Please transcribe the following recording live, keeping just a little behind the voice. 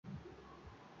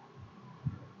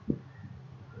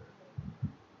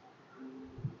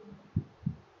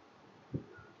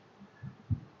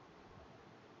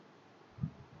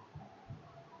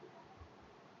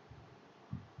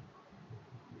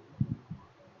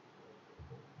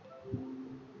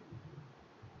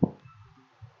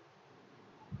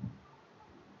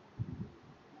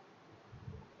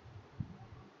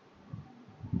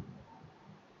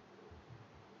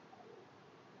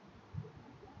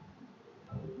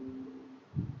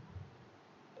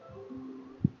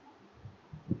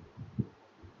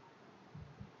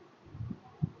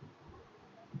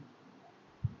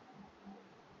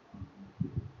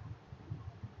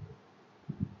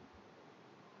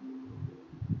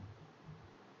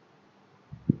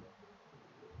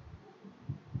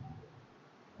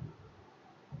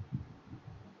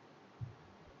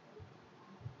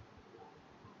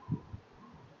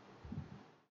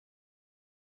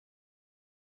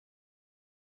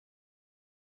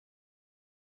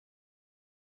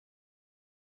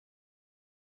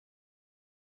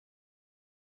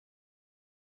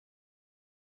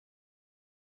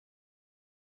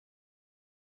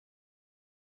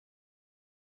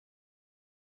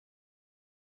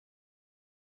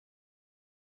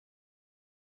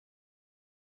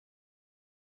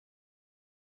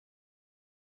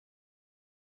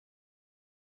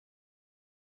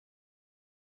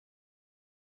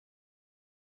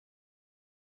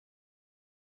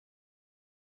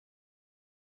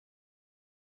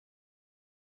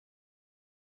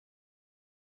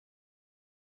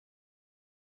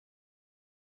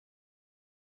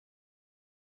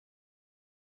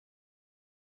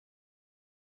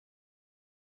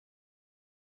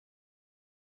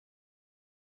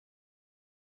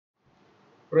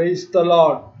Praise the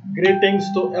Lord. Greetings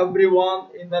to everyone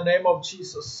in the name of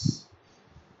Jesus.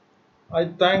 I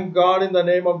thank God in the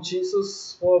name of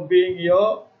Jesus for being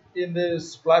here in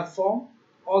this platform.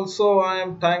 Also, I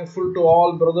am thankful to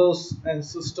all brothers and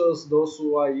sisters, those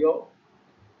who are here.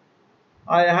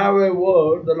 I have a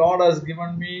word. The Lord has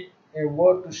given me a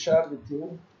word to share with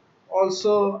you.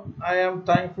 Also, I am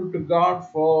thankful to God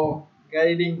for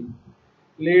leading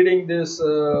this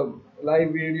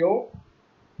live video.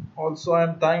 Also, I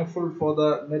am thankful for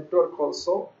the network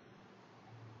also.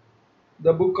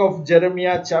 The book of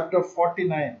Jeremiah chapter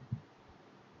 49.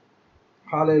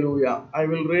 Hallelujah. I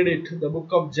will read it. The book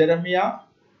of Jeremiah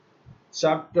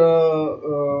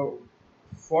chapter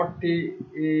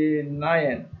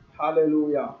 49.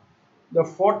 Hallelujah. The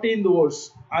 14th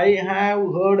verse. I have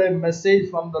heard a message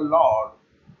from the Lord,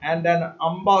 and an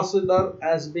ambassador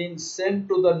has been sent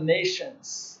to the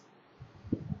nations.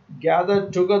 Gather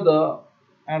together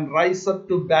and rise up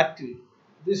to battle.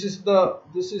 This is the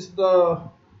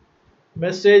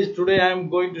message today I am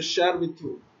going to share with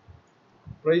you.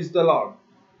 Praise the Lord.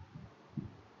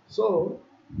 So,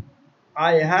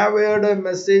 I have heard a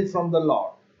message from the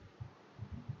Lord,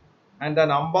 and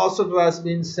an ambassador has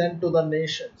been sent to the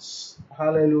nations.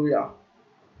 Hallelujah.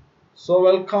 So,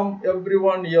 welcome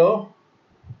everyone here.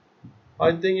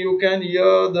 I think you can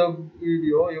hear the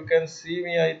video. You can see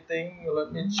me, I think.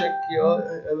 Let me check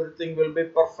here. Everything will be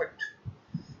perfect.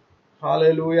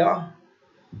 Hallelujah.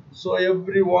 So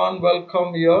everyone,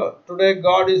 welcome here. Today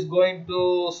God is going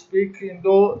to speak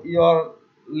into your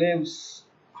lives.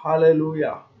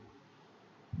 Hallelujah.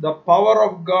 The power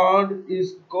of God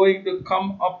is going to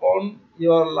come upon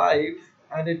your life,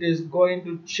 and it is going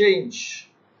to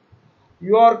change.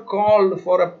 You are called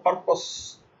for a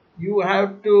purpose. You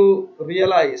have to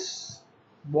realize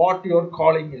what your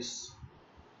calling is.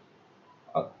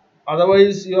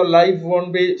 Otherwise, your life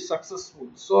won't be successful.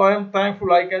 So I am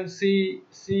thankful I can see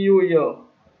you here.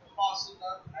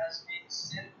 Ambassador has been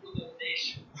sent to the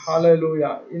nations.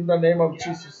 Hallelujah. In the name of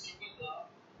Jesus.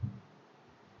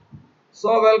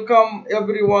 So welcome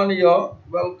everyone here.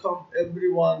 Welcome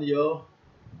everyone here.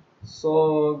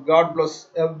 So God bless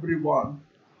everyone.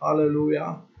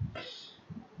 Hallelujah.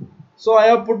 So I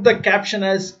have put the caption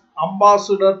as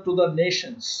ambassador to the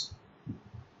nations.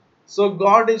 So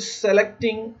God is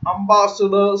selecting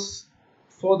ambassadors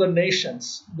for the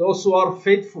nations, those who are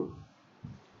faithful.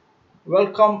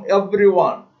 Welcome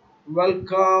everyone.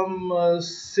 Welcome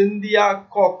Cynthia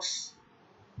Cox.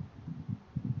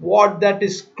 What that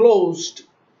is closed,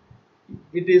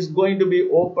 it is going to be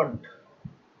opened.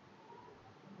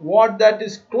 What that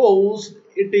is closed,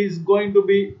 it is going to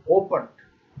be opened.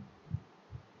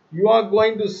 You are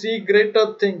going to see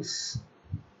greater things.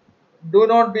 Do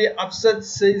not be upset,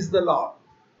 says the Lord.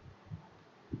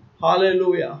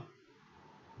 Hallelujah.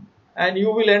 And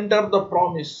you will enter the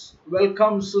promise.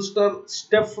 Welcome, Sister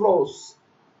Steph Rose.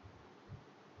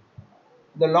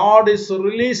 The Lord is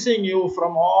releasing you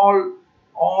from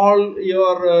all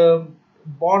your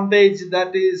bondage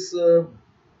that is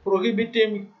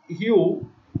prohibiting you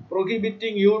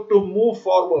to move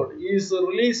forward. He is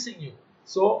releasing you.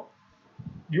 So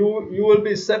you will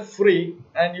be set free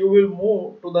and you will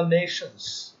move to the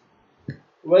nations.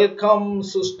 Welcome,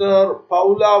 Sister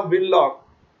Paula Willock.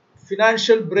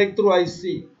 Financial breakthrough I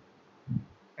see,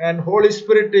 and Holy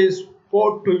Spirit is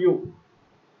poured to you.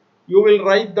 You will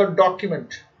write the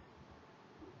document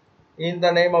in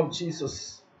the name of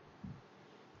Jesus.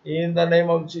 In the name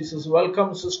of Jesus.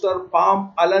 Welcome, Sister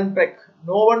Palm Allenbeck.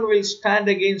 No one will stand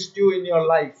against you in your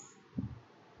life.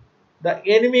 The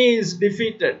enemy is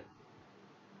defeated,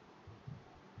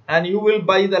 and you will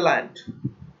buy the land.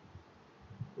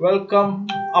 Welcome,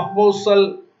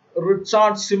 Apostle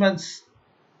Richard Simmons.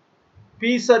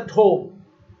 Peace at home.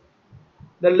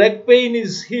 The leg pain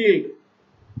is healed,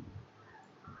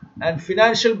 and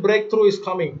financial breakthrough is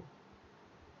coming.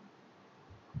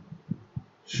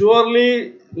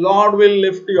 Surely Lord will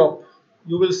lift you up.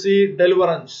 You will see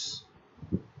deliverance.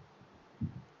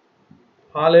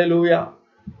 Hallelujah.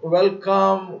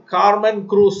 Welcome, Carmen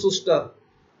Cruz, sister.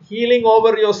 Healing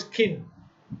over your skin.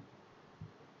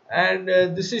 And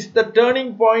this is the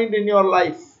turning point in your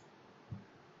life.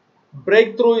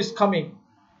 Breakthrough is coming.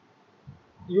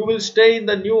 You will stay in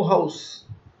the new house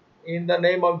in the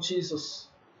name of Jesus.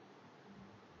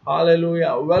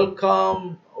 Hallelujah.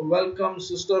 Welcome,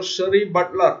 Sister Sherry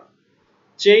Butler.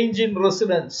 Change in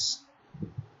residence.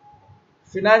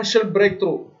 Financial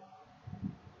breakthrough.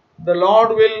 The Lord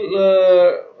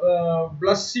will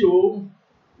bless you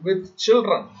with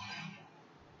children.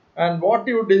 And what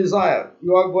you desire,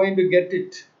 you are going to get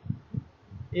it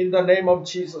in the name of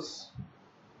Jesus.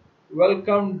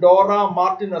 Welcome, Dora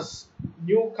Martinez.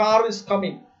 new car is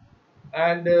coming,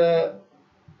 and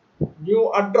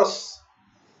new address.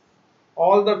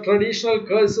 All the traditional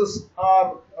curses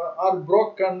are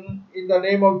broken in the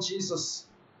name of Jesus.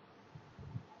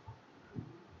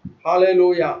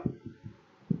 Hallelujah.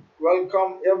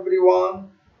 Welcome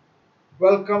everyone.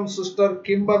 Welcome Sister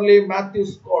Kimberly Matthew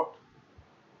Scott.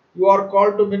 You are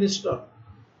called to minister.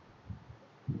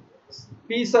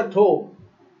 Peace at home.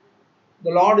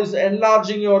 The Lord is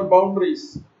enlarging your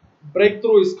boundaries.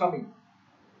 Breakthrough is coming.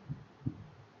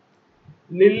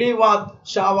 Lilivat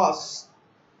Chavas.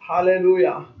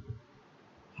 Hallelujah.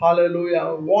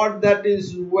 Hallelujah. What that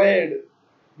is weird,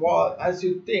 as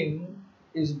you think,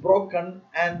 is broken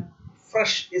and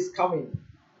fresh is coming.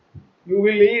 You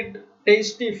will eat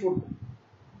tasty food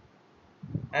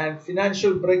and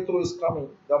financial breakthrough is coming.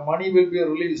 The money will be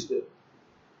released.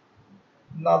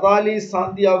 Nadali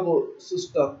Santiago,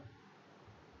 sister,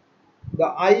 the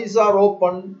eyes are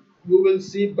open. You will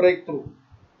see breakthrough.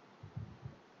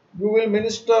 You will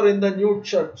minister in the new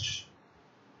church,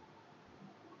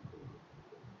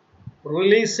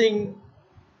 releasing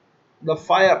the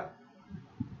fire.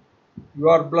 You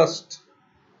are blessed.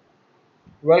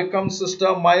 Welcome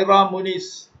Sister Myra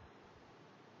Muniz.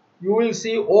 You will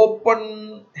see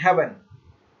open heaven.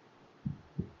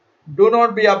 Do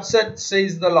not be upset,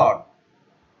 says the Lord.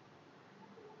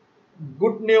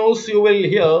 Good news you will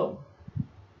hear.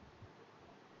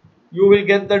 You will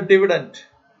get the dividend.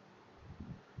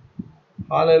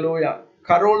 Hallelujah.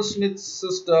 Carol Smith's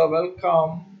sister,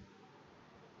 welcome.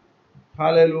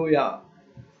 Hallelujah.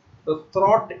 The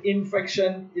throat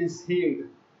infection is healed.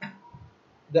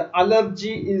 The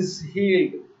allergy is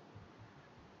healed.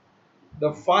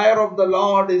 The fire of the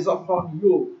Lord is upon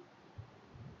you.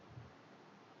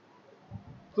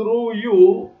 Through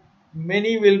you,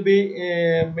 many will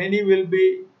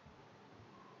be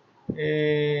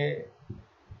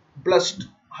blessed.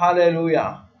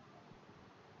 Hallelujah.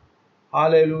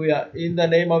 Hallelujah. In the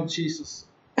name of Jesus.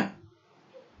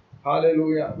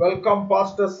 Hallelujah. Welcome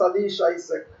Pastor Sadish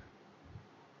Isaac.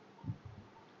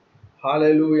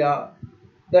 Hallelujah.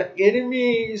 The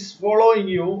enemy is following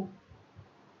you,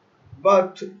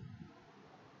 but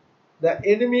the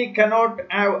enemy cannot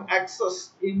have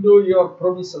access into your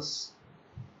promises.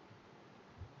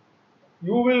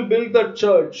 You will build the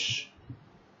church,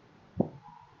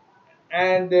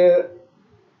 and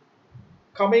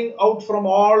coming out from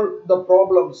all the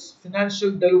problems,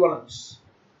 financial deliverance.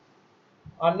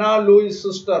 Anna Louis'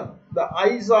 sister, the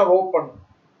eyes are open,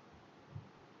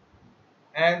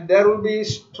 and there will be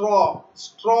straw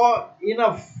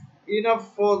enough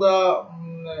for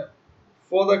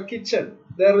the kitchen.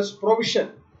 There is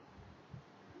provision.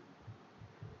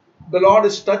 The Lord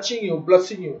is touching you,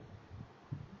 blessing you.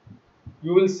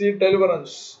 You will see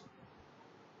deliverance.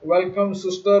 Welcome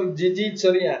Sister Gigi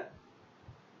Cherian.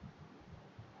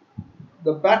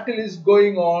 The battle is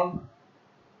going on,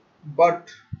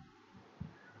 but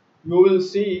you will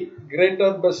see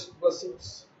greater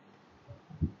blessings.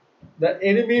 The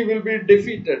enemy will be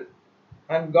defeated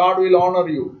and God will honor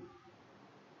you.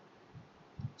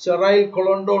 Cheryl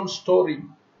Colondon's story.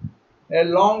 A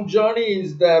long journey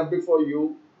is there before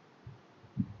you.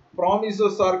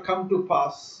 Promises are come to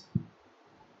pass.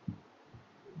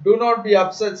 Do not be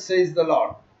upset, says the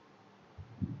Lord.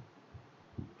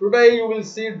 Today you will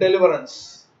see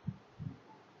deliverance.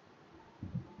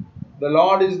 The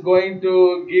Lord is going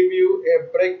to give you a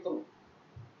breakthrough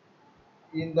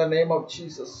in the name of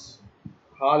Jesus.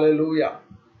 Hallelujah.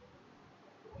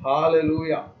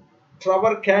 Hallelujah.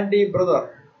 Trevor Candy,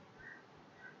 brother.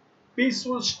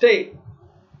 Peaceful stay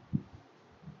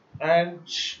and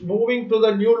moving to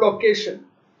the new location.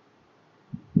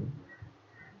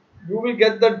 You will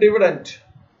get the dividend.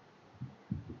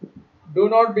 Do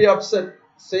not be upset,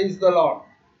 says the Lord.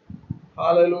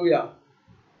 Hallelujah.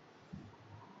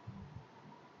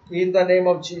 In the name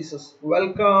of Jesus.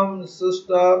 Welcome,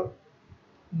 Sister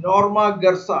Norma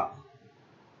Garza.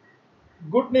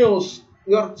 Good news.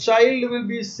 Your child will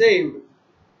be saved.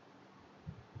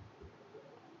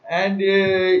 And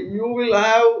you will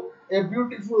have a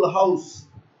beautiful house.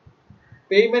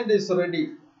 Payment is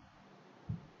ready.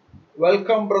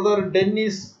 Welcome, Brother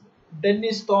Dennis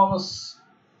Thomas.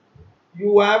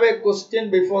 You have a question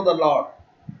before the Lord.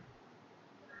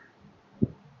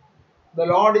 The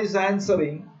Lord is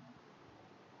answering.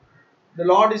 The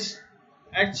Lord is,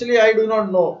 actually I do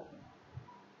not know.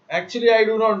 Actually I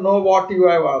do not know what you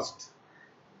have asked.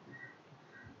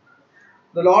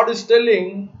 The Lord is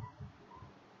telling,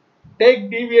 take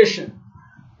deviation.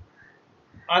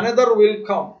 Another will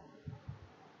come.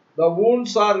 The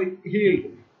wounds are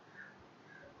healed.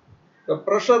 The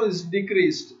pressure is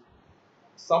decreased.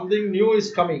 Something new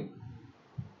is coming.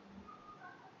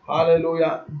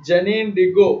 Hallelujah. Janine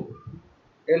Digo,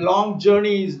 a long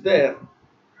journey is there.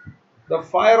 The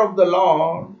fire of the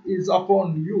Lord is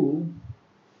upon you.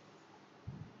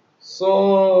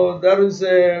 So there is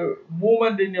a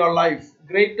movement in your life.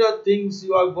 Greater things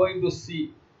you are going to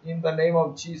see in the name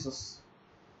of Jesus.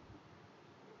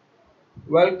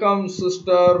 Welcome,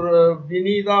 Sister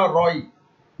Vinita Roy.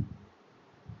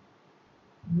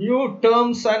 New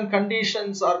terms and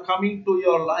conditions are coming to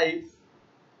your life.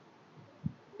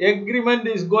 Agreement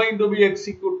is going to be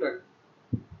executed.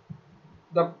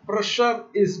 The pressure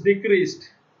is decreased.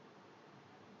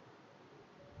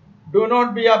 Do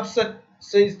not be upset,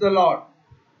 says the Lord.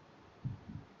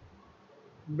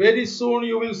 Very soon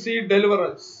you will see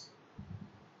deliverance.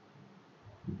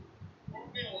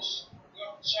 Good news,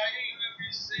 your child will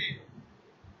be saved.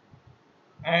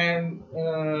 And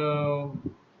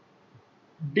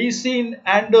Dean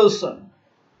Anderson,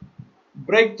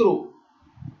 breakthrough.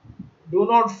 Do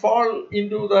not fall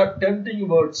into the tempting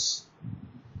words.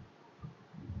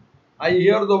 I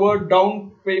hear the word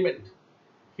down payment.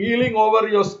 Healing over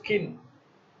your skin.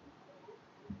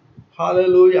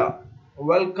 Hallelujah.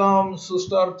 Welcome,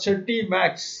 Sister Chetty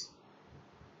Max.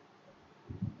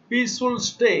 Peaceful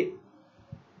stay.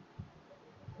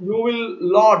 You will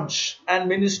lodge and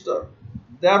minister.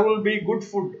 There will be good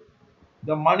food.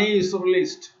 The money is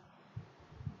released.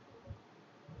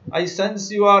 I sense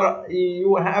you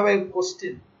have a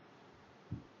question.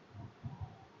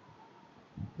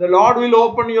 The Lord will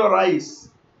open your eyes.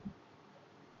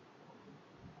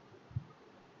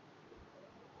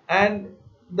 And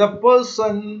the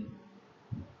person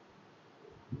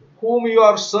whom you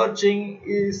are searching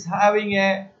is having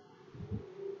a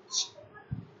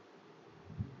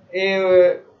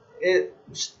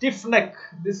stiff neck.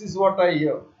 This is what I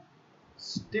hear.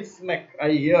 Stiff neck. I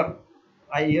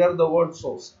hear the word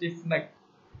so. Stiff neck.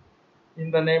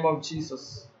 In the name of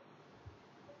Jesus.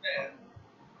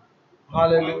 My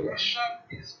Hallelujah. pressure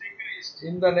is decreased.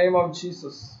 In the name of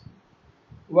Jesus.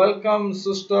 Welcome,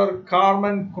 Sister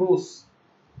Carmen Cruz.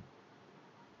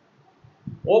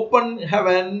 Open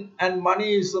heaven and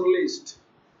money is released.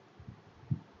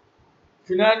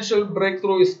 Financial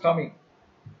breakthrough is coming.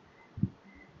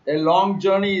 A long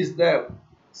journey is there.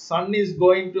 Son is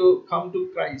going to come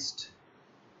to Christ.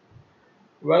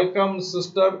 Welcome,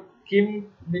 Sister Kim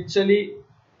Mitchell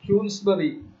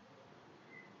Queensbury.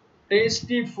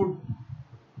 Tasty food.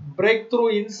 Breakthrough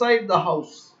inside the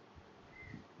house.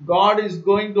 God is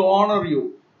going to honor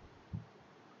you.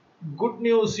 Good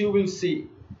news you will see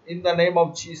in the name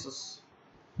of Jesus.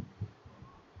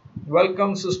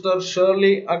 Welcome, Sister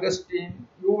Shirley Augustine.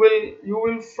 You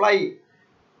will fly.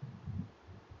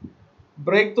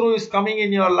 Breakthrough is coming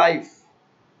in your life.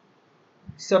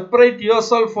 Separate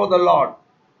yourself for the Lord.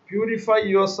 Purify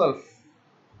yourself.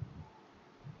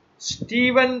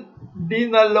 Stephen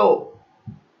Dinallo.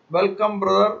 Welcome,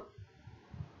 brother.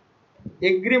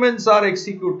 Agreements are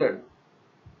executed.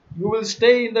 You will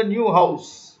stay in the new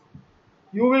house.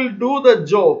 You will do the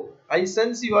job. I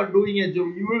sense you are doing a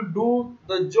job. You will do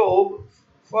the job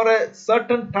for a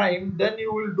certain time, then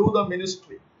you will do the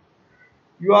ministry.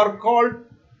 You are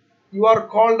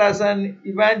called as an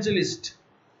evangelist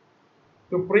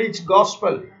to preach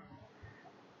gospel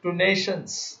to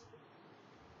nations.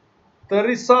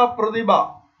 Teresa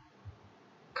Pradibha,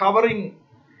 covering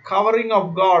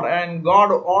of God and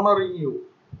God honoring you.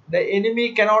 The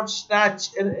enemy cannot snatch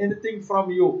anything from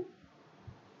you.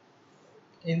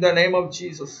 In the name of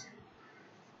Jesus.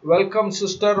 Welcome,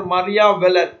 Sister Maria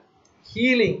Veller.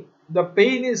 Healing. The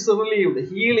pain is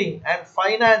relieved. Healing and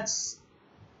finance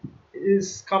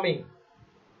is coming.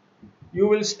 You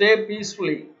will stay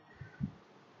peacefully.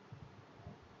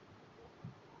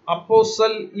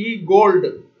 Apostle E. Gold.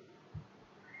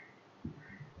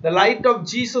 The light of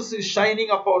Jesus is shining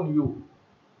upon you.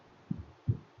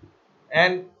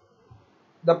 And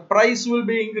the price will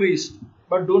be increased.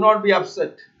 But do not be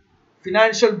upset.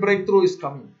 Financial breakthrough is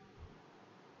coming.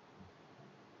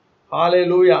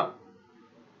 Hallelujah.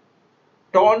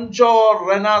 Tonjo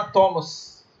Rena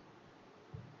Thomas.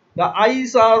 The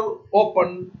eyes are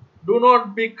open. Do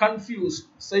not be confused,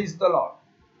 says the Lord.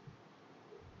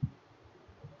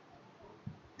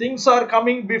 Things are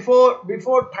coming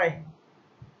before time.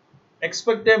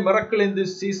 Expect a miracle in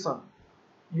this season.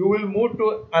 You will move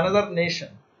to another nation.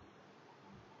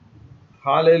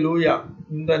 Hallelujah.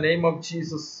 In the name of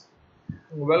Jesus.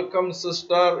 Welcome,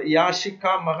 Sister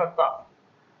Yashika Mahata.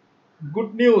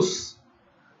 Good news.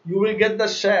 You will get the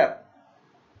share.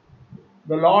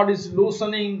 The Lord is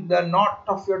loosening the knot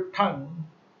of your tongue.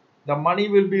 The money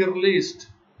will be released.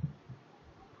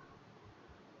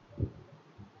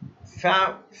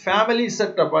 Family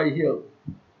setup, I hear.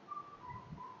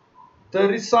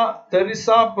 Teresa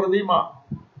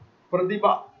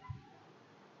Pradhiba.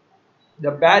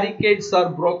 The barricades are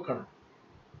broken.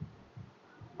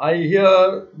 I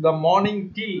hear the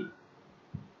morning tea.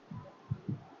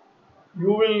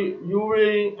 You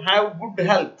will have good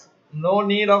health. No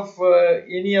need of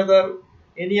any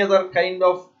other kind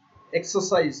of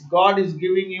exercise. God is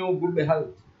giving you good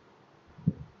health.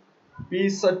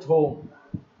 Peace at home.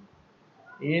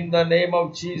 In the name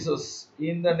of Jesus.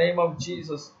 In the name of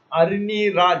Jesus.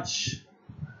 Arini Raj.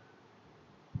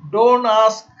 Don't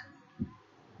ask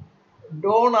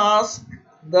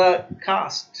the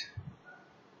caste.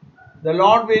 The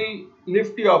Lord will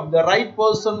lift you up. The right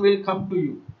person will come to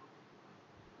you.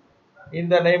 In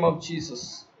the name of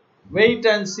Jesus. Wait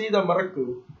and see the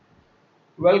miracle.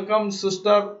 Welcome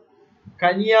Sister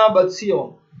Kanya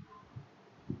Batsion.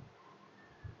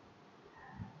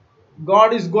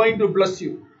 God is going to bless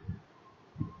you.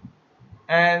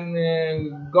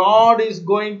 And God is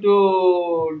going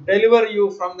to deliver you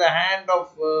from the hand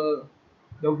of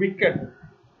the wicked.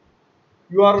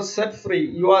 You are set free.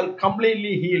 You are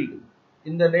completely healed.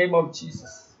 In the name of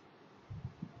Jesus.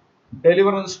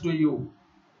 Deliverance to you.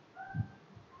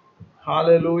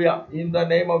 Hallelujah. In the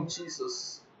name of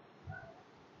Jesus.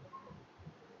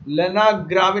 Lena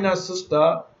Gravina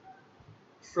sister.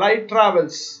 Flight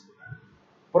travels.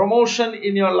 Promotion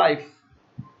in your life.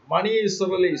 Money is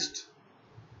released.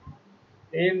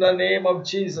 In the name of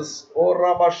Jesus. O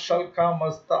Rabba Shalka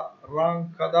Masta.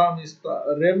 Rang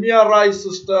Kadamista. Remya Rai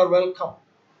sister, welcome.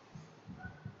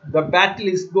 The battle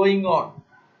is going on.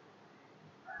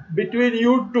 Between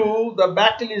you two, the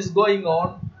battle is going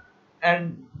on.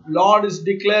 And Lord is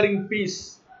declaring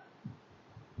peace.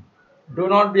 Do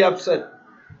not be upset.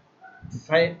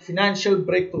 Financial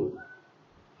breakthrough.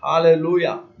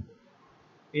 Hallelujah.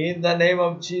 In the name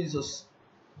of Jesus.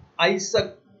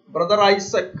 Isaac, brother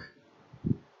Isaac.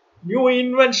 New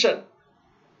invention.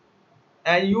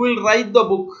 And you will write the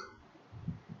book.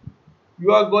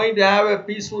 You are going to have a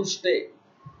peaceful stay.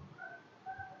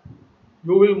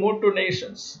 You will move to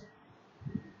nations.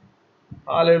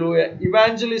 Hallelujah.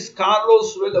 Evangelist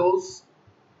Carlos Willows,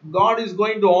 God is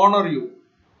going to honor you.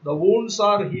 The wounds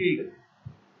are healed.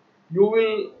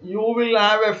 You will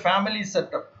have a family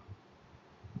setup.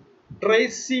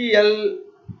 Tracy L.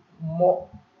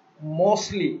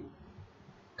 Mosley,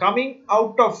 coming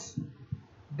out of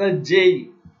the jail.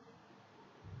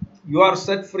 You are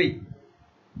set free.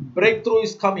 Breakthrough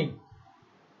is coming.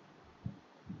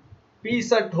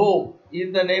 Peace at home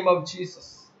in the name of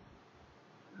Jesus.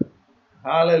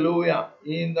 Hallelujah.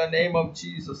 In the name of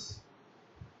Jesus.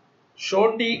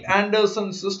 Shondi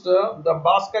Anderson sister, the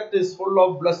basket is full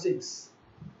of blessings.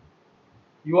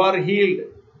 You are healed.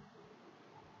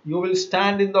 You will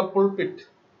stand in the pulpit.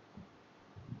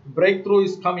 Breakthrough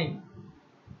is coming.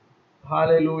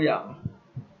 Hallelujah.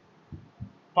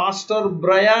 Pastor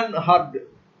Brian Hurd.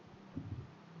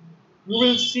 You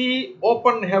will see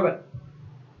open heaven.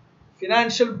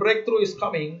 Financial breakthrough is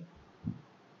coming.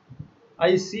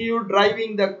 I see you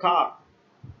driving the car.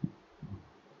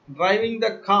 Driving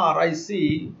the car, I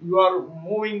see you are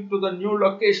moving to the new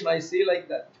location. I see like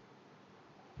that.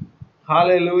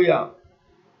 Hallelujah.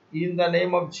 In the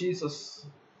name of Jesus.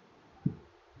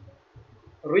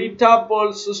 Rita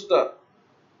Pearl sister.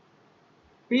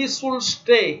 Peaceful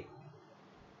stay.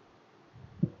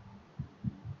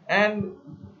 And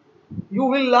you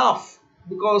will laugh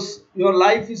because your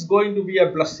life is going to be a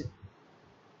blessing.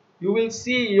 You will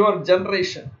see your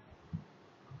generation.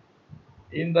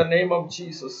 In the name of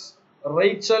Jesus.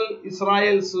 Rachel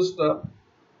Israel sister.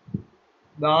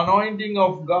 The anointing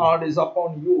of God is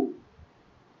upon you.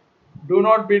 Do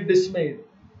not be dismayed.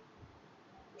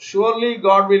 Surely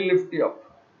God will lift you up.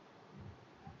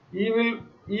 He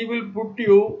will put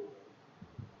you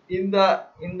in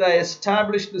the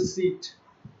established seat.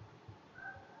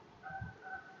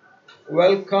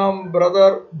 Welcome,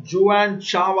 brother Juan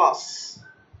Chavas.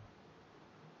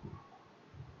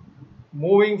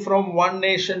 Moving from one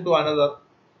nation to another.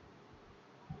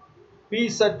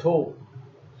 Peace at home.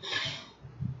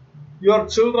 Your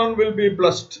children will be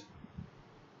blessed.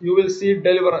 You will see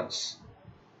deliverance.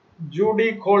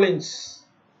 Judy Collins,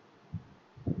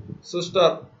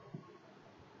 sister,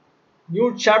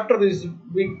 new chapter is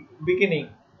beginning.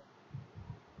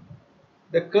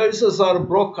 The curses are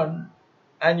broken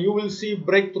and you will see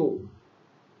breakthrough.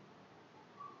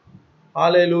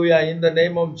 Hallelujah. In the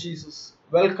name of Jesus.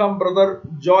 Welcome, brother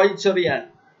Joy Cherian.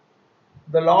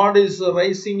 The Lord is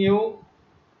raising you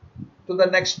to the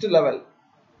next level.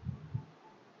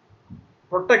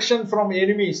 Protection from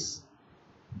enemies.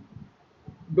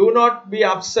 Do not be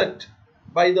upset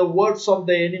by the words of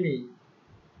the enemy.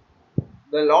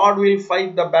 The Lord will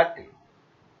fight the battle.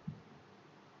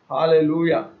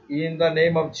 Hallelujah. In the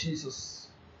name of Jesus.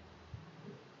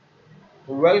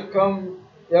 Welcome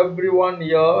everyone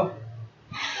here.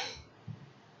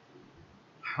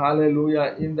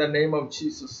 Hallelujah. In the name of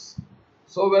Jesus.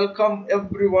 So welcome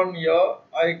everyone here.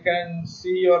 I can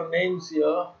see your names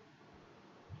here.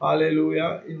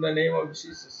 Hallelujah. In the name of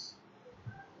Jesus.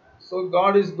 So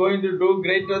God is going to do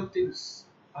greater things.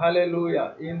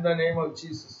 Hallelujah. In the name of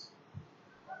Jesus.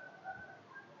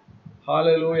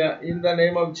 Hallelujah. In the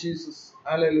name of Jesus.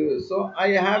 Hallelujah. So I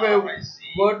have a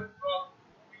word.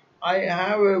 I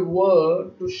have a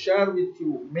word to share with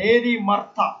you. Mary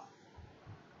Martha.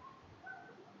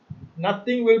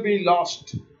 Nothing will be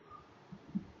lost.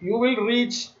 You will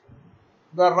reach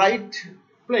the right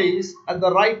place at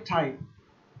the right time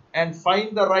and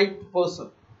find the right person.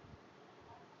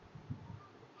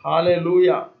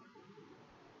 Hallelujah.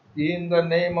 In the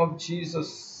name of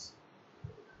Jesus.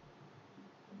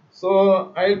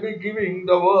 So I'll be giving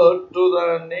the word to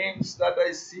the names that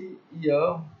I see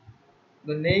here.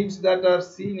 The names that are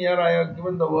seen here, I have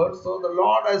given the word. So the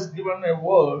Lord has given a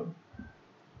word.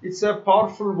 It's a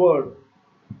powerful word.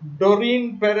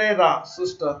 Doreen Pereira,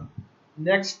 sister.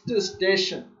 Next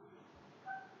station.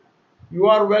 You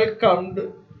are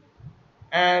welcomed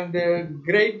and a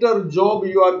greater job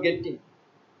you are getting.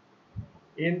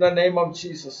 In the name of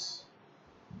Jesus.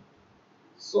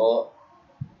 So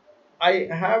I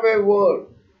have a word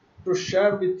to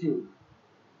share with you.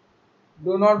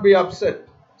 Do not be upset,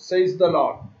 says the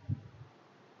Lord.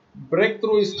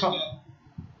 Breakthrough is coming.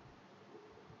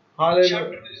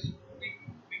 Hallelujah.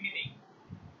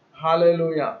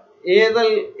 Hallelujah.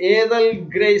 Edel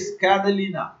Grace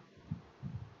Catalina.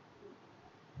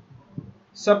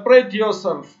 Separate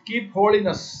yourself. Keep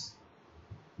holiness.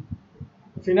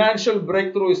 Financial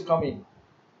breakthrough is coming.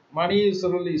 Money is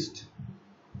released.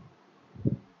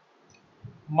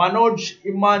 Manoj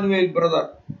Emmanuel,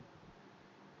 brother.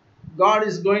 God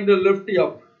is going to lift you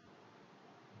up.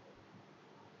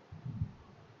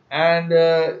 And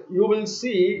you will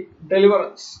see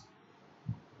deliverance.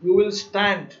 You will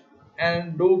stand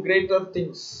and do greater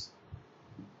things.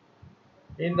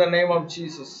 In the name of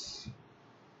Jesus.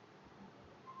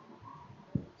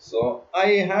 So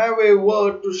I have a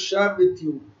word to share with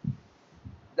you.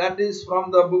 That is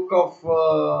from the book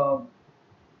of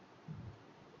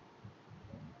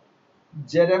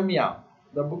Jeremiah.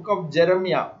 The book of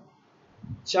Jeremiah.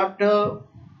 Chapter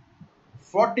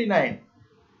 49.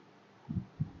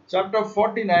 Chapter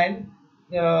 49.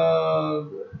 The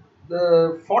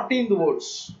 14th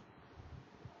verse.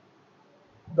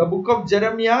 The book of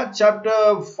Jeremiah,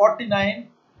 chapter 49,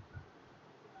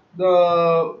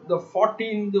 the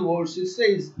 14th verse, it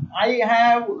says, I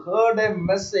have heard a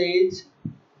message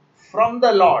from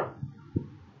the Lord,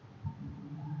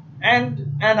 and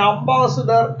an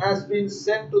ambassador has been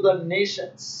sent to the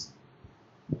nations.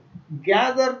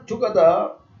 Gather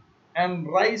together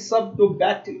and rise up to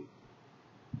battle.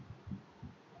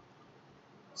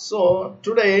 So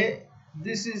today,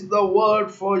 this is the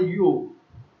word for you.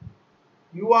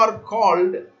 You are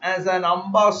called as an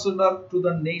ambassador to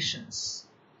the nations.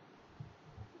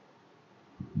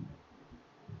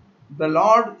 The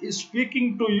Lord is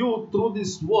speaking to you through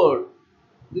this word.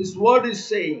 This word is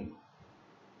saying,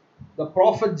 the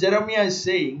prophet Jeremiah is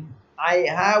saying, I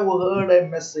have heard a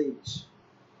message.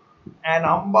 An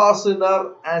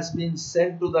ambassador has been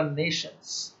sent to the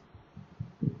nations.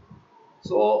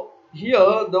 So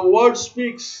here the word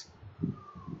speaks,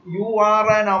 you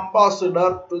are an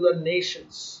ambassador to the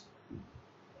nations.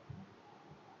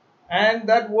 And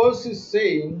that verse is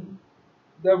saying,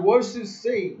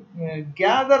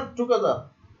 gather together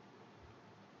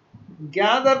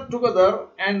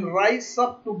and rise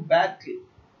up to battle.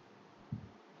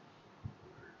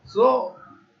 So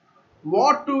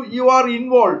what you are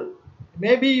involved?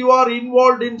 Maybe you are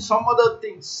involved in some other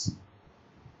things.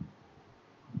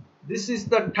 This is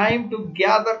the time to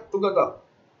gather together.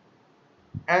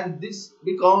 And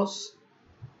because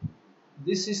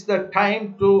this is the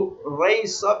time to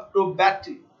rise up to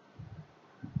battle.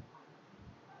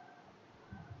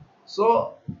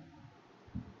 So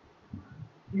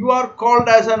you are called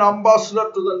as an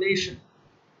ambassador to the nation.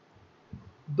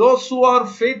 Those who are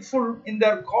faithful in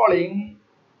their calling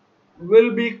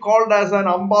will be called as an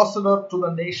ambassador to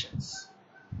the nations.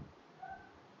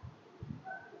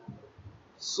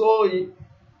 So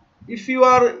if you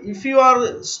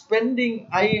are spending,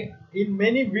 in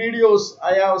many videos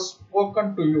I have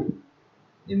spoken to you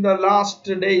in the last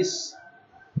days,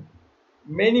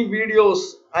 many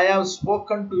videos I have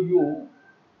spoken to you,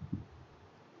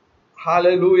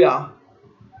 hallelujah,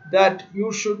 that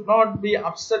you should not be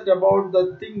upset about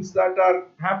the things that are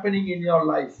happening in your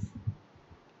life.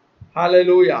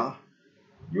 Hallelujah.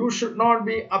 You should not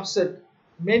be upset.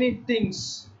 Many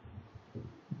things.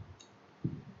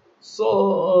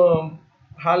 So,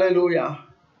 hallelujah.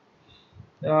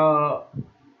 Uh,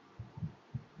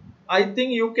 I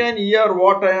think you can hear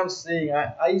what I am saying.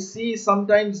 I see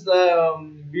sometimes the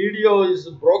video is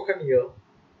broken here.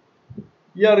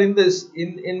 Here in this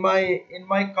in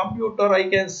my computer I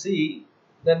can see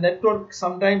the network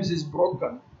sometimes is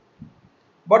broken.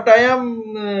 But I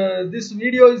am this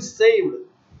video is saved.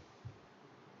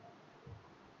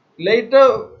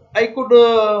 Later I could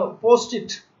post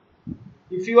it.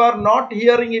 If you are not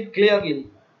hearing it clearly,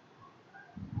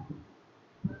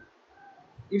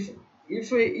 if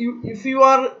if you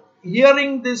are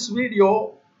hearing this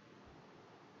video,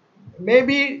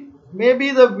 maybe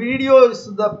the video is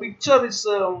the picture is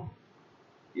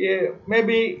yeah,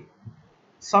 maybe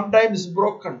sometimes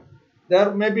broken.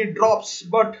 There may be drops,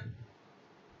 but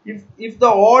if the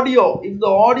audio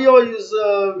is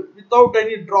without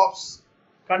any drops,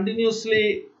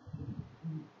 continuously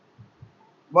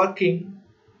working,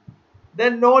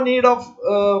 then no need of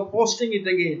posting it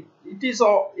again. It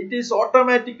is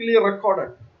automatically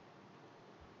recorded.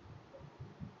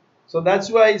 So that's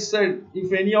why I said,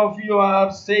 if any of you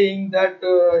are saying that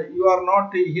you are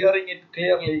not hearing it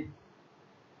clearly,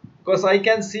 because I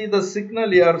can see the signal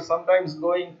here sometimes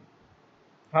going.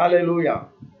 Hallelujah.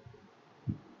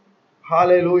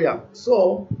 Hallelujah.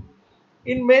 So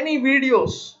in many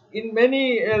videos, in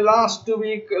many last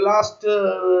week, last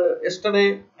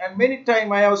yesterday, and many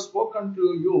time I have spoken to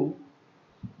you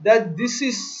that this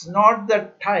is not the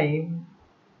time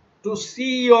to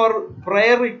see your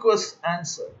prayer requests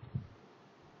answered.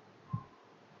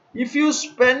 If you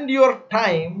spend your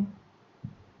time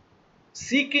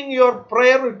seeking your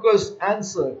prayer requests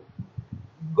answered,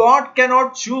 God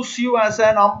cannot choose you as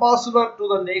an ambassador to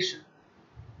the nation.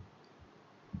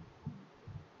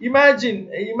 Imagine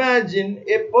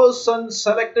a person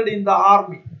selected in the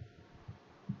army.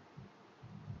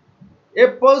 A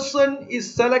person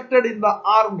is selected in the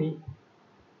army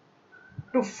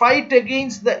to fight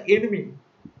against the enemy.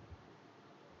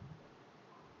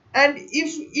 And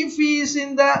if he is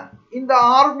in the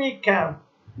army camp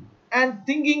and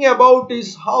thinking about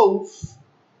his house,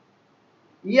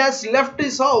 he has left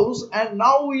his house and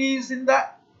now he is in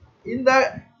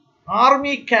the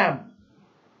army camp.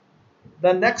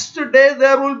 The next day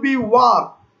there will be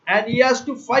war and he has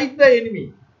to fight the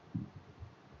enemy.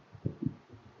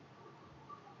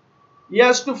 He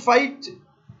has to fight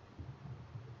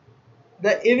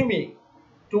the enemy.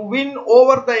 To win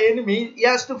over the enemy, he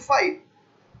has to fight.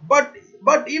 But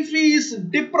if he is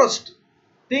depressed,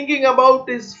 thinking about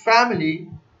his family,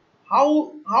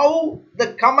 how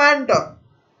the commander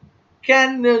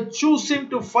can choose him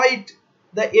to fight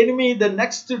the enemy the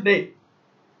next day?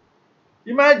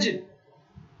 Imagine.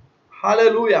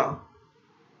 Hallelujah.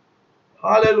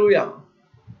 Hallelujah.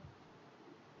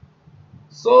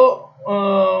 So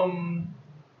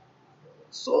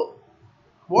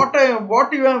what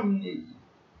you am,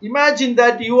 imagine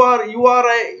that you are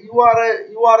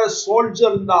a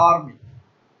soldier in the army,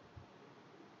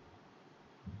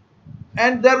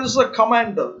 and there is a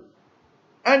commander,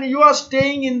 and you are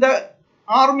staying in the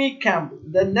army camp.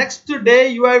 The next day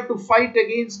you have to fight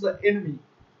against the enemy,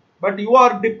 but you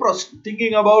are depressed,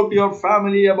 thinking about your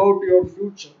family, about your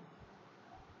future.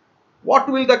 What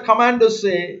will the commander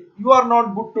say? You are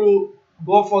not good to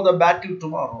go for the battle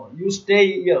tomorrow. You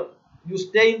stay here. You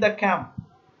stay in the camp.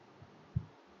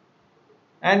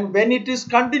 And when it is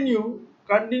continued,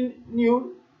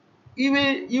 he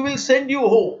will send you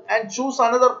home and choose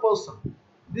another person.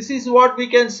 This is what we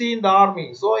can see in the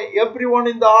army. So everyone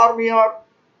in the army are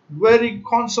very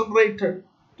concentrated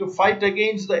to fight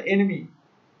against the enemy.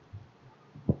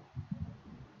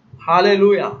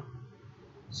 Hallelujah.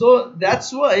 So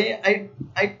that's why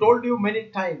I told you many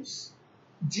times,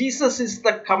 Jesus is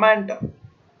the commander.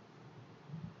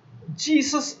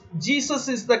 Jesus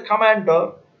is the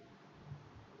commander,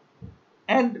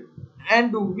 and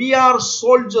we are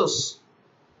soldiers.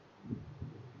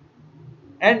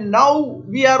 And now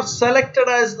we are selected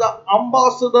as the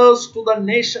ambassadors to the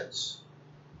nations.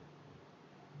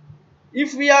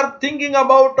 If we are thinking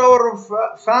about our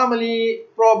family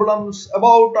problems,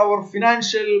 about our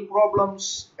financial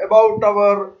problems, about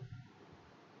our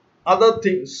other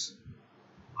things,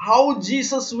 how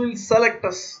Jesus will select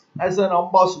us as an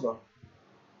ambassador?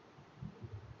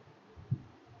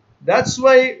 That's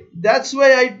why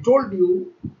I told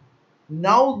you,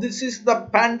 now this is the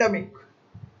pandemic.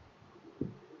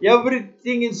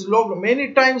 Everything is locked.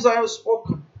 Many times I have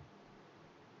spoken.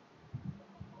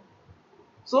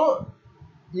 So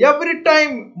Every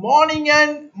time, morning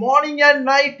and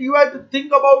night, you have to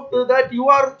think about that you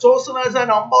are chosen as an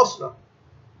ambassador.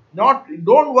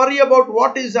 Don't worry about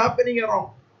what is happening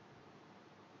around.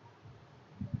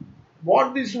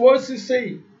 What this verse is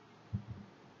saying.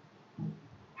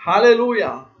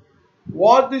 Hallelujah.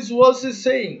 What this verse is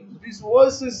saying. This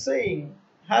verse is saying,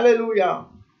 hallelujah.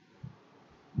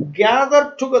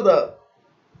 Gather together.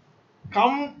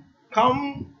 Come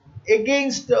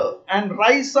against and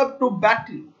rise up to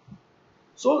battle.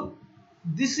 So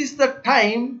this is the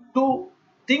time to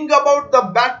think about the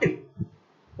battle.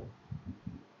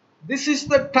 This is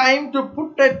the time to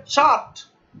put a chart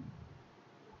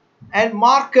and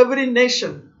mark every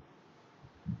nation.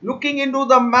 Looking into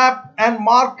the map and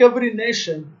mark every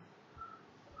nation.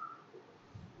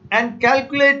 And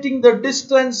calculating the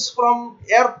distance from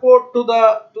airport to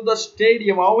the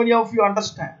stadium. How many of you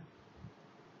understand?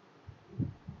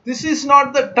 This is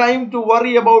not the time to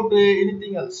worry about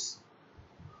anything else.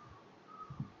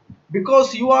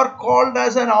 Because you are called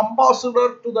as an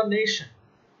ambassador to the nation.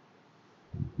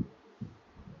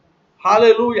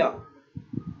 Hallelujah.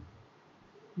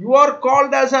 You are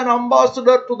called as an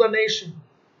ambassador to the nation.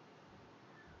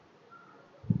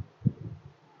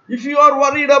 If you are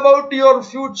worried about your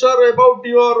future, about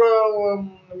your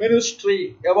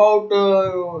ministry, about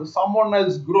someone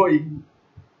else growing,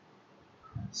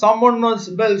 someone else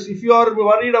bells, if you are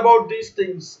worried about these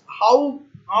things, how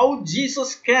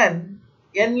Jesus can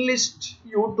enlist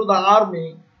you to the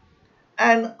army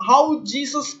and how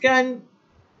Jesus can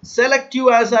select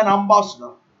you as an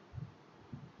ambassador.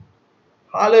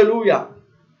 Hallelujah.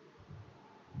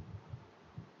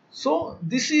 So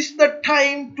this is the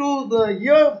time to the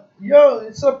year.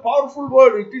 It's a powerful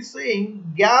word. It is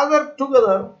saying, gather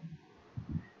together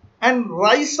and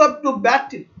rise up to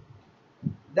battle.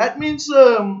 That means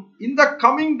in the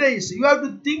coming days, you have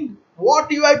to think what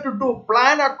you have to do.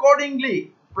 Plan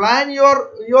accordingly. Plan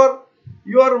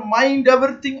your mind,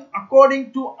 everything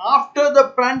according to after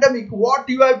the pandemic. What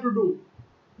you have to do.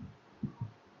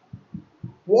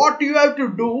 What you have to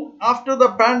do after the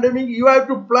pandemic, you have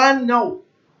to plan now.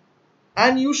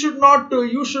 And you should not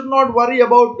worry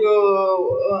about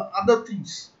other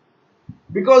things,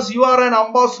 because you are an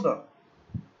ambassador.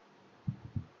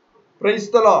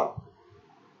 Praise the Lord.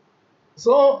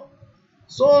 So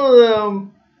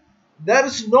there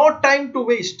is no time to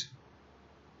waste.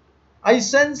 I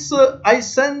sense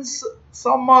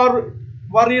some are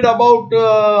worried about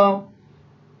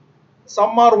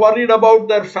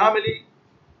their family.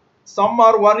 Some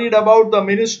are worried about the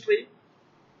ministry.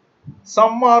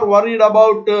 Some are worried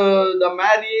about the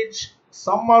marriage.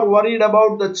 Some are worried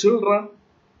about the children.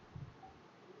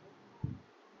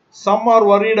 Some are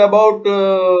worried about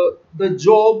the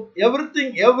job.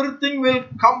 Everything will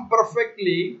come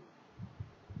perfectly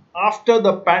after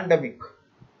the pandemic.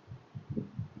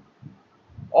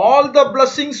 All the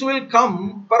blessings will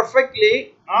come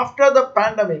perfectly after the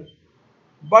pandemic.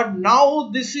 But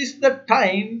now this is the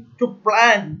time to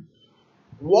plan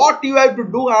what you have to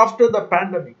do after the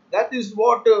pandemic. That is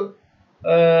what the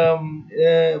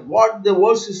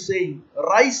verse is saying.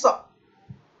 Rise up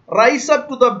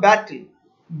to the battle,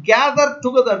 gather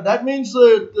together. That means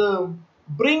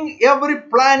bring every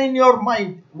plan in your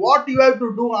mind, what you have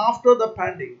to do after the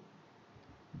pandemic.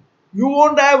 You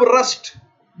won't have rest.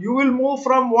 You will move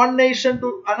from one nation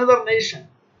to another nation.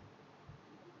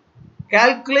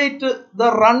 Calculate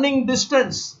the running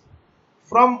distance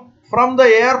from the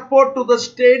airport to the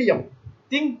stadium.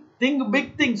 Think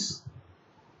big things.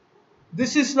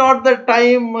 This is not the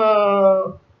time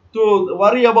to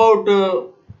worry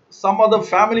about some other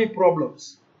family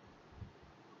problems.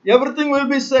 Everything will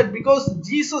be said because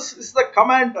Jesus is the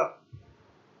commander.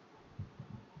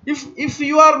 If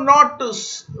you are not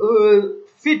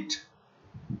fit,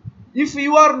 if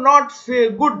you are not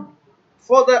good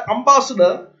for the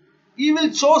ambassador, he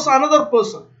will choose another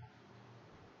person.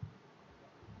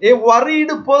 A worried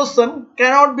person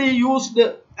cannot be used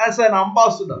as an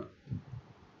ambassador.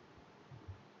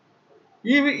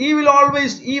 He will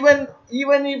always, even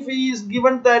if he is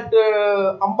given that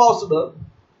ambassador,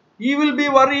 he will be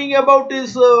worrying about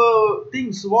his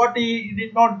things, what he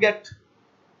did not get.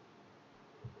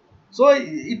 So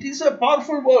it is a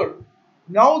powerful word.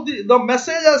 Now the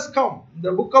message has come.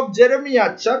 The book of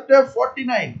Jeremiah, chapter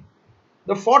 49,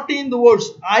 the 14th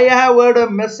verse. I have heard a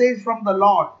message from the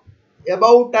Lord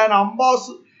about an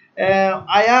ambassador.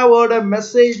 I have heard a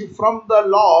message from the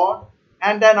Lord,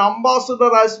 and an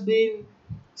ambassador has been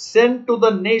sent to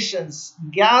the nations.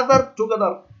 Gather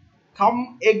together,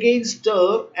 come against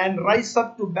her, and rise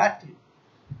up to battle.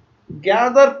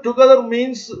 Gather together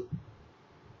means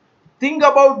think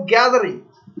about gathering.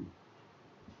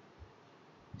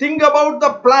 Think about the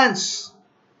plans.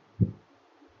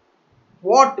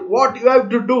 What you have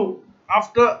to do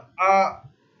after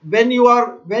when you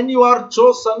are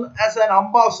chosen as an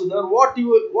ambassador. What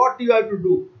you have to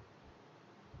do.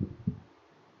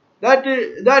 That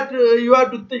you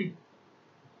have to think.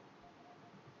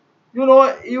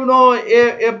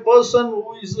 A person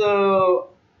who is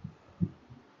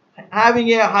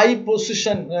having a high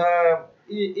position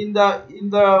in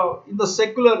the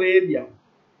secular area,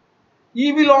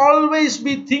 he will always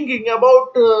be thinking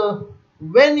about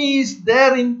when he is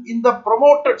there in the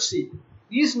promoted seat.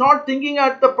 He is not thinking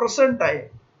at the present time.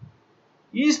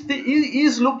 He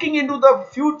is looking into the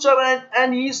future,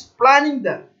 and he is planning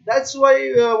that. That's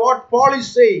why what Paul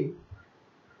is saying,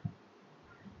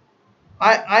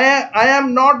 I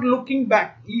am not looking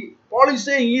back. Paul is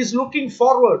saying he is looking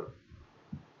forward.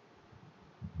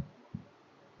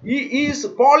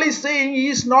 Paul is saying he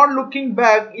is not looking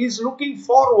back. He is looking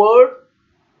forward,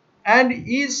 and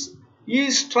he is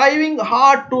striving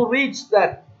hard to reach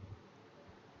that.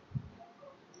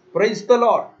 Praise the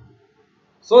Lord.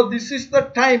 So this is the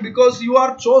time, because you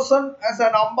are chosen as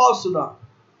an ambassador.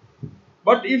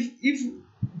 But if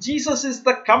Jesus is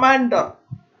the commander,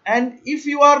 and if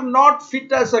you are not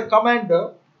fit as a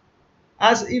commander,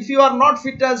 if you are not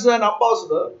fit as an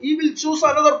ambassador, he will choose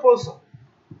another person.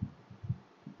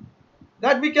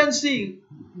 That we can see.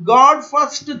 God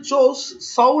first chose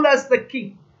Saul as the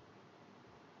king.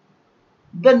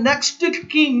 The next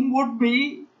king would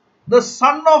be the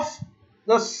son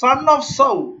of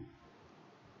Saul.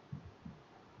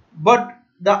 But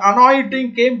the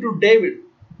anointing came to David.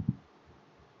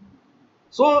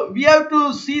 So we have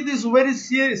to see this very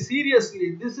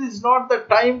seriously. This is not the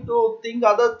time to think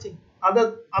other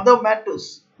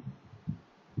matters.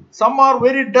 Some are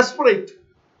very desperate.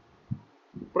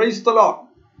 Praise the Lord.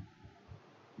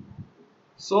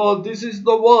 So this is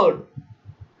the word.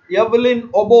 Evelyn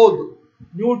Obod.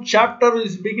 New chapter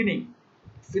is beginning.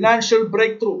 Financial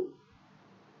breakthrough.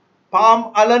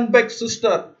 Palm Allenbeck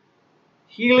sister.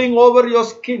 Healing over your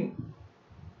skin.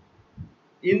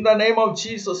 In the name of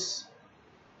Jesus.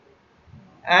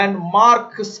 And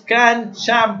Mark Scan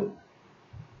Champ.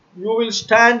 You will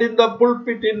stand in the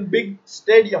pulpit in big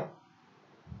stadium.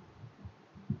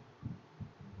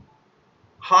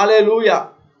 Hallelujah.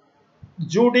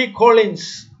 Judy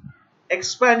Collins.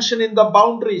 Expansion in the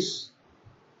boundaries.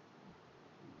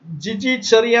 Gigi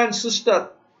Cherian sister.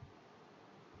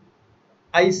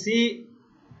 I see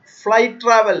flight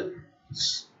travel.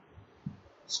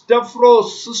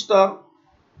 Stephro's sister.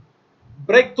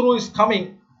 Breakthrough is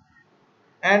coming.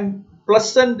 And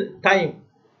pleasant time.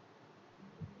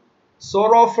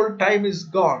 Sorrowful time is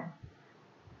gone.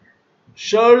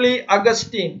 Shirley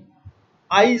Augustine.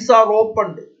 Eyes are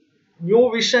opened.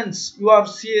 New visions you are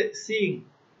seeing.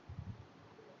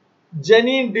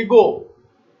 Jenny Digo.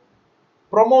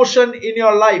 Promotion in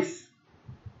your life.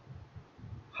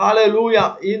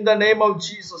 Hallelujah. In the name of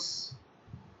Jesus.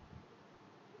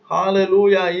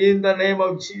 Hallelujah. In the name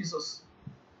of Jesus.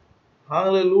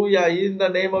 Hallelujah. In the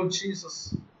name of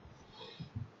Jesus.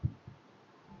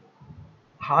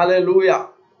 Hallelujah.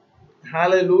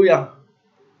 Hallelujah.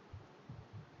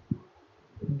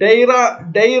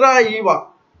 Deira Eva.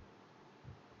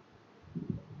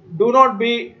 Do not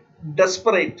be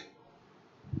desperate.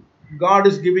 God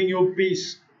is giving you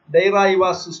peace. Deira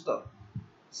Eva sister.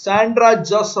 Sandra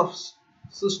Joseph's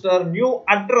sister. New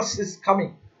address is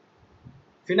coming.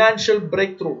 Financial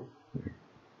breakthrough.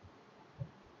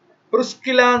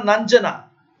 Priscilla Nanjana.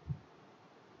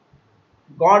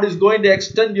 God is going to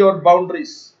extend your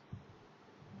boundaries.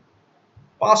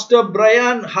 Pastor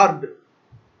Brian Hurd.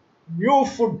 New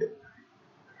food.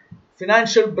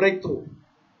 Financial breakthrough.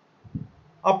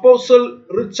 Apostle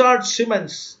Richard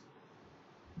Simmons.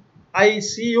 I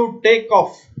see you take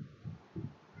off.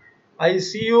 I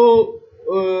see you,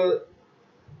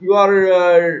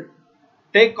 your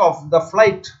take off, the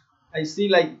flight. I see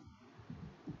like,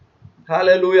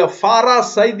 hallelujah. Farah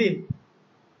Saidin.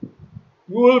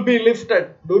 You will be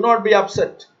lifted. Do not be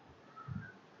upset.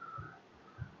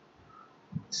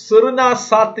 Surna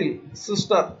Satil,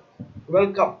 sister,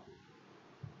 welcome.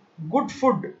 Good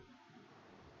food.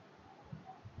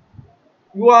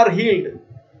 You are healed.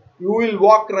 You will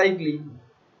walk rightly.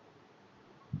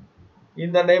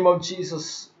 In the name of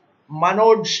Jesus.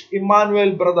 Manoj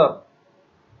Emmanuel, brother.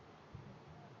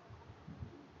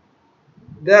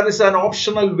 There is an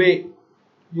optional way.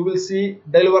 You will see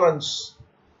deliverance.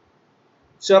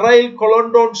 Cheryl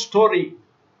Colondon story.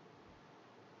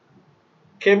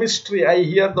 Chemistry. I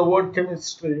hear the word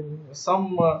chemistry.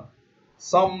 Some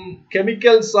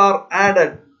chemicals are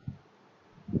added.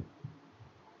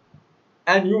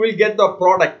 And you will get the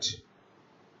product.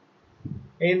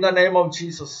 In the name of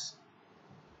Jesus.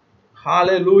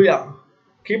 Hallelujah.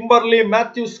 Kimberly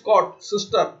Matthew Scott,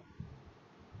 sister,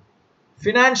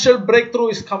 financial breakthrough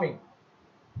is coming.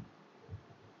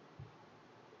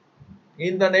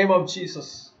 In the name of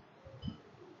Jesus.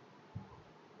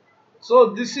 So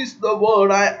this is the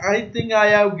word. I think I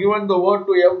have given the word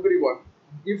to everyone.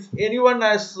 If anyone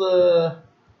has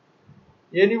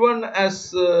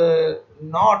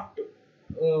not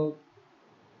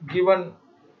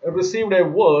received a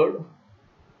word,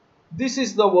 this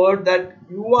is the word that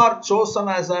you are chosen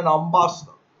as an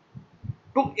ambassador.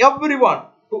 To everyone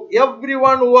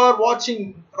who are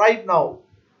watching right now,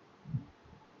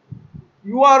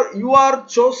 you are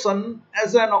chosen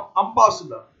as an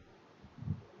ambassador.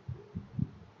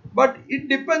 But it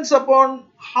depends upon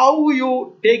how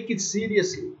you take it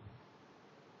seriously.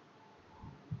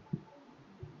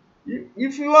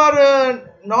 If you are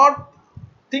not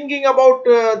thinking about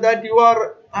that you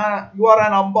are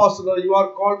an ambassador, you are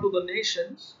called to the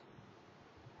nations,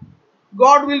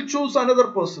 God will choose another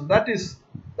person. That is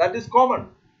common.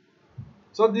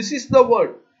 So this is the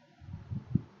word.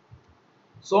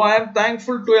 So I am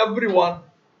thankful to everyone.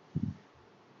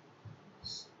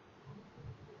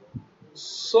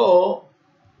 So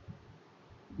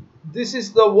this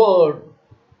is the word,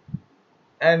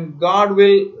 and God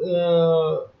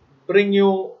will bring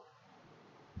you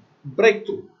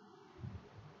breakthrough.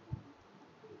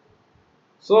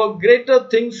 So greater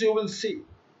things you will see.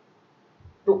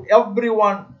 To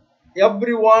everyone,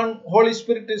 Holy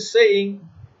Spirit is saying,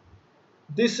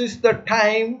 this is the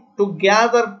time to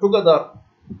gather together,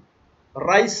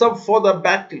 rise up for the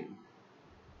battle,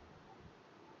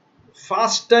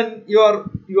 fasten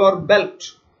your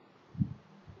belt,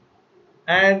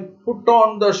 and put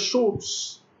on the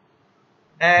shoes,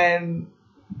 and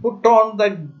put on the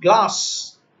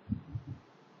glass,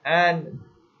 and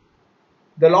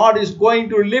the Lord is going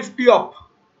to lift you up.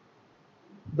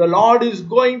 The Lord is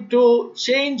going to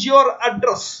change your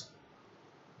address.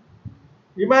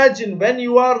 Imagine, when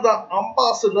you are the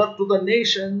ambassador to the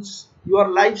nations, your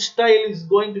lifestyle is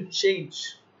going to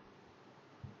change.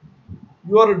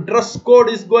 Your dress code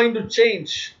is going to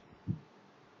change.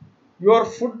 Your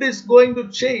food is going to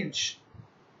change.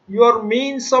 Your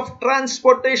means of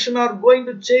transportation are going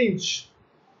to change.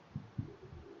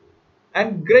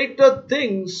 And greater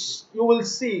things you will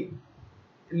see.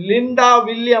 Linda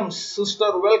Williams,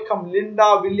 sister, welcome,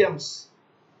 Linda Williams.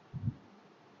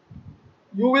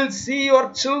 You will see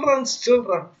your children's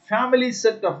children, family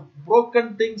setup,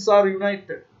 broken things are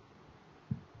united.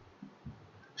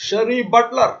 Sherry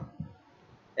Butler,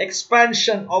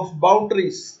 expansion of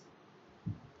boundaries,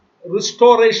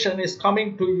 restoration is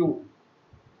coming to you.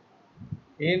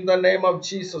 In the name of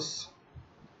Jesus.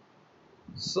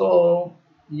 So,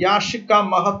 Yashika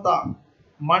Mahata,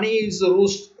 money is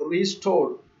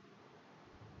restored.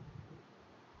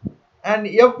 And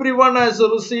everyone has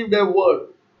received a word.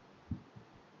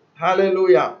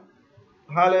 Hallelujah.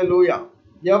 Hallelujah.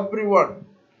 Everyone.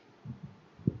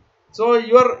 So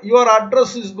your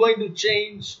address is going to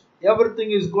change.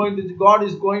 Everything is going to, God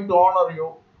is going to honor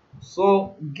you.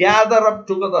 So gather up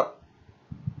together.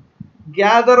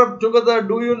 Gather up together.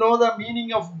 Do you know the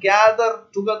meaning of gather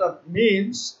together?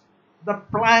 Means the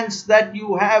plans that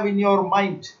you have in your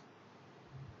mind.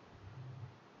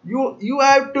 You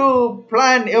have to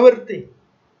plan everything.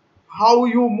 How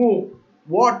you move.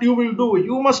 What you will do.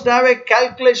 You must have a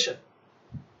calculation.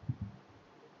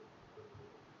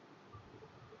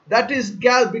 That is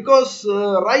because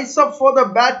rise up for the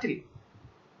battle.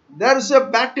 There is a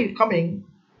battle coming,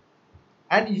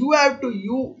 and you have to.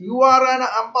 You are an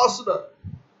ambassador.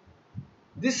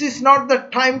 This is not the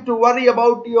time to worry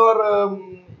about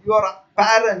your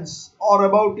parents, or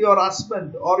about your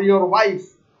husband, or your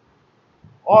wife,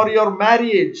 or your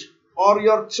marriage, or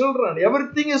your children.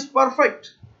 Everything is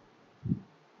perfect.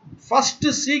 First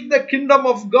seek the kingdom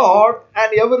of God,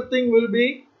 and everything will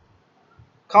be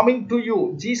coming to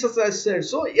you. Jesus has said.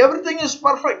 So everything is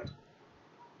perfect.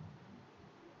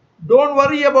 Don't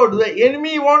worry about it. The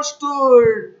enemy wants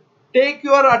to take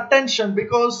your attention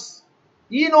because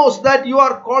he knows that you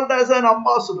are called as an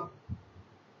ambassador.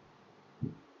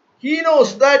 He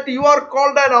knows that you are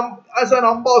called as an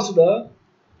ambassador,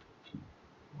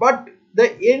 but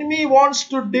the enemy wants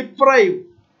to deprive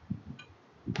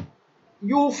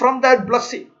you from that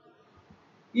blessing.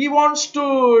 He wants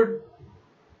to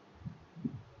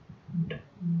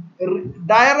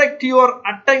direct your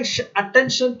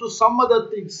attention to some other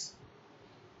things.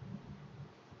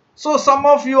 So some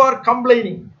of you are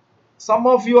complaining. Some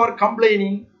of you are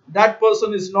complaining, that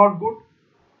person is not good.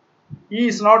 He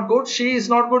is not good. She is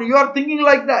not good. You are thinking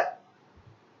like that.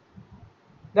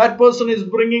 That person is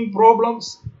bringing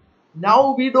problems.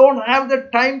 Now we don't have the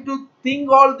time to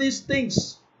think all these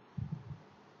things,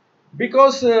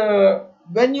 because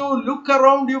when you look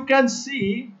around you can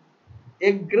see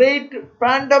a great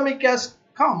pandemic has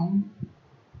come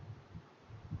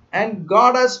and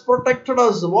God has protected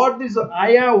us. What is,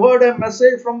 I have heard a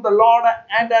message from the Lord,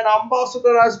 and an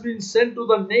ambassador has been sent to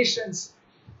the nations.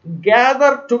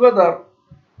 Gather together,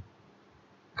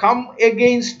 come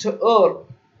against earth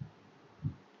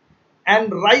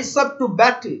and rise up to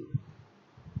battle.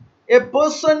 A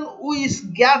person who is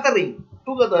gathering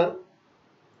together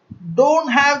don't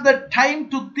have the time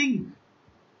to think.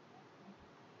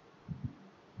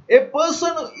 A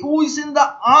person who is in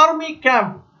the army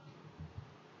camp,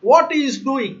 what he is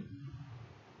doing?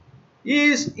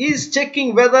 He is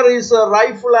checking whether his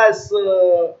rifle has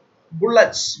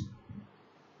bullets,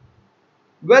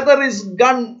 whether his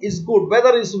gun is good,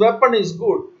 whether his weapon is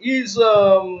good. He is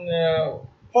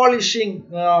polishing,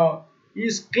 he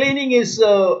is cleaning his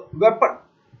weapon.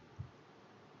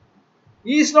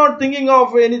 He is not thinking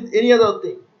of any other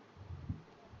thing.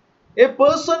 A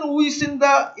person who is in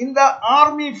the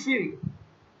army field,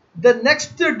 the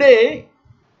next day,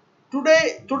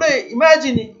 today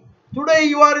imagine, today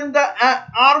you are in the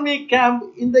army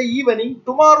camp in the evening,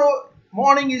 tomorrow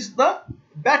morning is the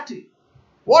battle.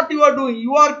 What you are doing?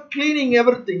 You are cleaning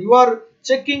everything, you are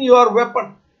checking your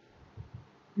weapon.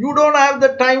 You don't have the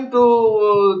time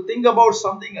to think about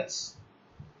something else,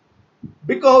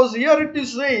 because here it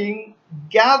is saying,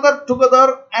 gather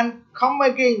together and come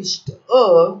against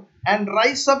earth and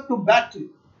rise up to battle.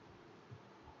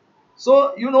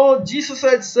 So, Jesus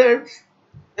had said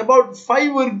about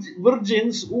 5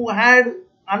 virgins who had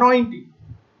anointing.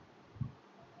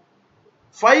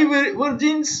 5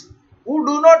 virgins who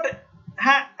do not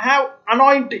have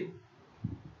anointing.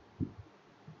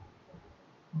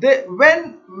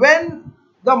 When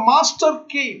the master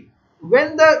came,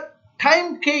 when the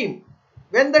time came,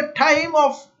 when the time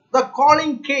of the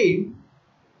calling came,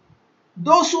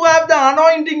 those who have the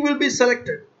anointing will be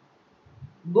selected.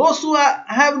 Those who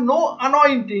have no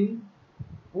anointing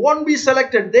won't be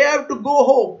selected. They have to go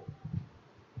home.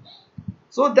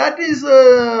 So that is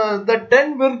the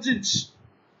 10 virgins.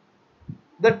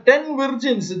 The 10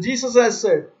 virgins, Jesus has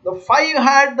said, the 5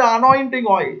 had the anointing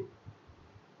oil.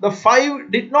 The 5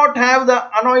 did not have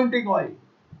the anointing oil.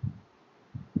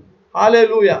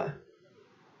 Hallelujah.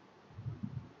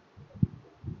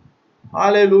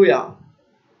 Hallelujah.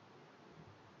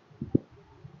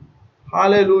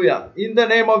 Hallelujah. In the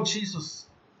name of Jesus.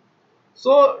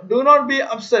 So do not be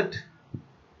upset.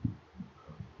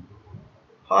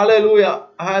 Hallelujah.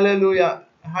 Hallelujah.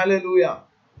 Hallelujah.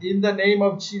 In the name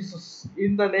of Jesus.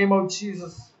 In the name of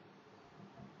Jesus.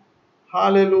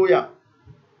 Hallelujah.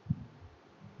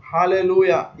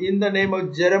 Hallelujah. In the name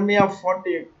of Jeremiah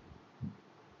 48.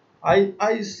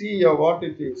 I see what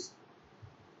it is.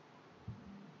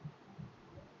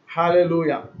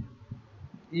 Hallelujah.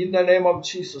 In the name of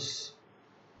Jesus.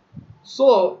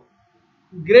 So,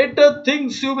 greater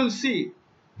things you will see.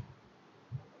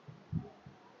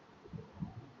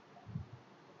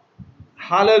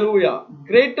 Hallelujah.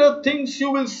 Greater things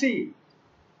you will see.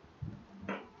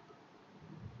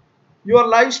 Your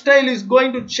lifestyle is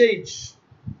going to change.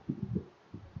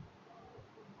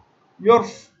 Your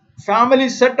family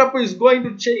setup is going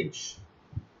to change.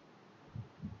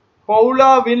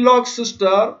 Paula Winlock's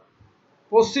sister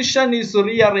position is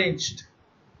rearranged.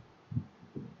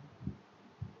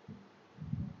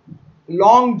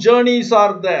 Long journeys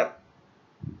are there.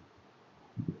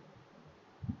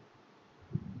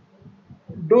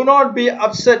 Do not be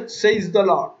upset, says the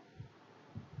Lord.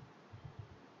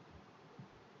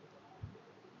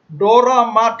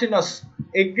 Dora Martinez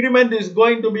agreement is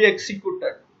going to be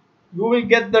executed. You will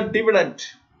get the dividend.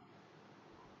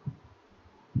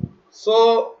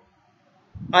 So,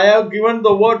 I have given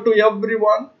the word to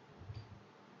everyone.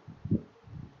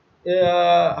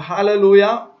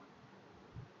 Hallelujah.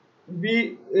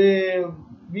 We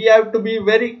have to be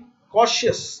very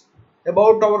cautious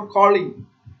about our calling.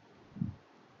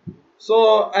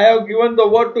 So, I have given the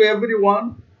word to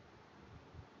everyone.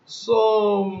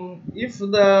 So, if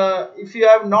you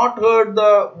have not heard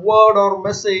the word or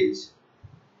message,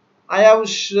 I have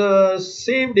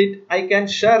saved it. I can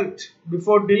share it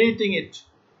before deleting it.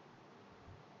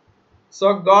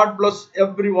 So God bless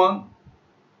everyone,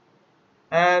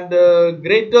 and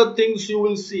greater things you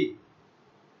will see.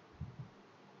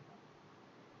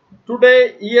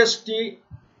 Today EST,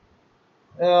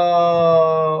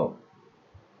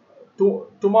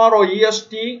 tomorrow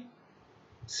EST,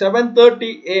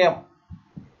 7:30 a.m.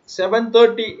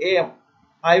 7:30 a.m.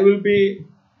 I will be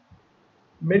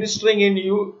ministering in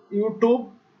YouTube.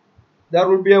 There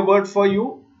will be a word for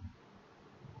you.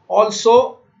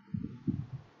 Also,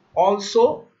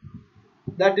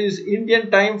 that is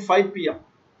Indian time 5 p.m.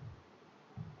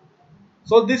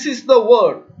 So this is the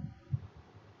word.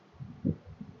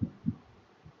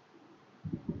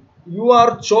 You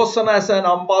are chosen as an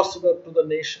ambassador to the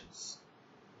nations.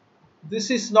 This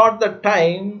is not the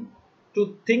time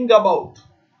to think about.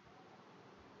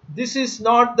 This is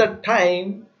not the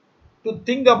time to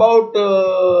think about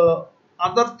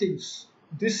other things.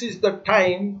 This is the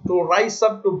time to rise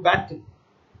up to battle.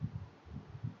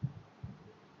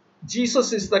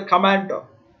 Jesus is the commander.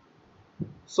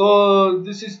 So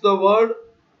this is the word.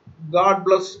 God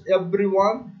bless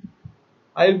everyone.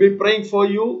 I will be praying for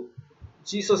you. In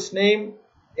Jesus' name,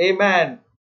 amen.